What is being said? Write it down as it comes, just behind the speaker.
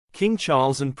King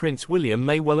Charles and Prince William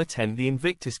may well attend the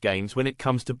Invictus Games when it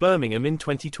comes to Birmingham in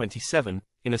 2027,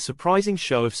 in a surprising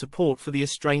show of support for the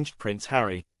estranged Prince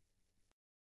Harry.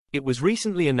 It was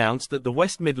recently announced that the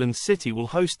West Midlands city will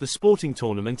host the sporting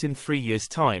tournament in 3 years'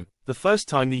 time, the first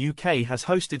time the UK has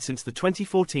hosted since the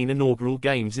 2014 inaugural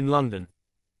Games in London.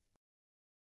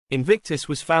 Invictus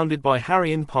was founded by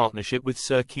Harry in partnership with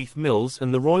Sir Keith Mills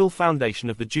and the Royal Foundation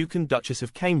of the Duke and Duchess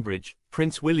of Cambridge,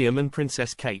 Prince William and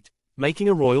Princess Kate, making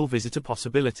a royal visit a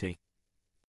possibility.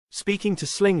 Speaking to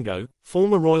Slingo,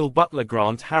 former royal butler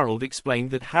Grant Harold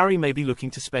explained that Harry may be looking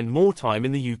to spend more time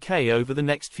in the UK over the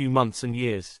next few months and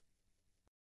years.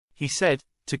 He said,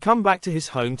 "To come back to his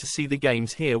home to see the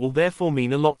games here will therefore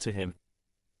mean a lot to him.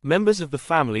 Members of the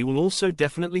family will also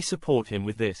definitely support him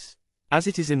with this. As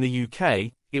it is in the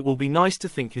UK, it will be nice to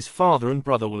think his father and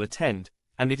brother will attend,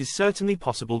 and it is certainly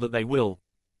possible that they will."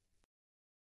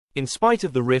 In spite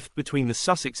of the rift between the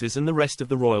Sussexes and the rest of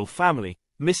the royal family,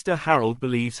 Mr. Harold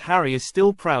believes Harry is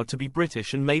still proud to be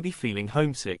British and may be feeling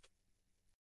homesick.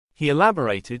 He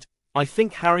elaborated, "I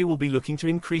think Harry will be looking to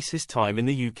increase his time in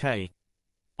the UK.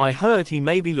 I heard he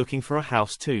may be looking for a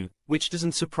house too, which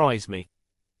doesn't surprise me.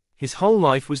 His whole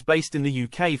life was based in the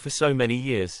UK for so many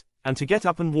years, and to get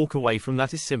up and walk away from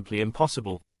that is simply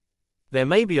impossible. There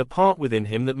may be a part within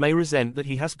him that may resent that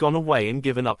he has gone away and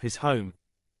given up his home.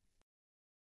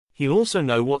 He'll also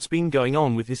know what's been going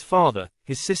on with his father,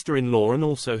 his sister-in-law and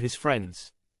also his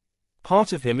friends.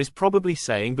 Part of him is probably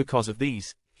saying because of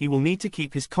these, he will need to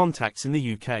keep his contacts in the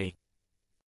UK.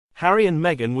 Harry and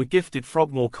Meghan were gifted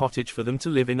Frogmore Cottage for them to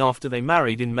live in after they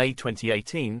married in May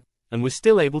 2018, and were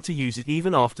still able to use it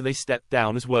even after they stepped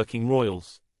down as working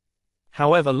royals.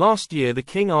 However, last year the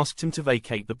King asked him to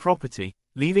vacate the property,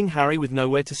 leaving Harry with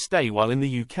nowhere to stay while in the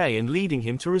UK and leading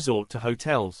him to resort to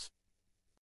hotels.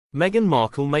 Meghan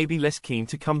Markle may be less keen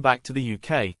to come back to the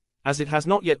UK, as it has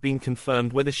not yet been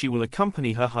confirmed whether she will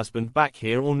accompany her husband back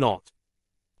here or not.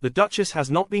 The Duchess has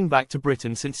not been back to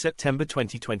Britain since September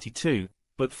 2022,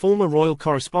 but former royal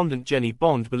correspondent Jenny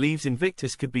Bond believes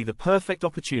Invictus could be the perfect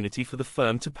opportunity for the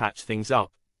firm to patch things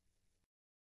up.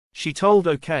 She told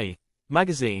OK!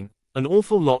 Magazine, "An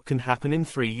awful lot can happen in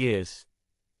 3 years.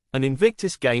 An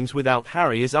Invictus Games without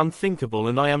Harry is unthinkable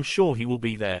and I am sure he will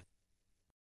be there.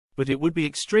 But it would be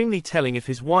extremely telling if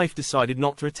his wife decided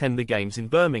not to attend the games in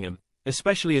Birmingham,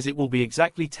 especially as it will be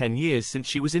exactly 10 years since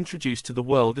she was introduced to the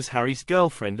world as Harry's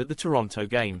girlfriend at the Toronto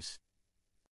Games.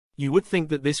 You would think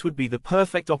that this would be the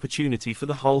perfect opportunity for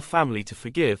the whole family to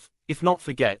forgive, if not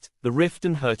forget, the rift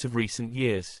and hurt of recent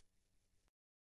years."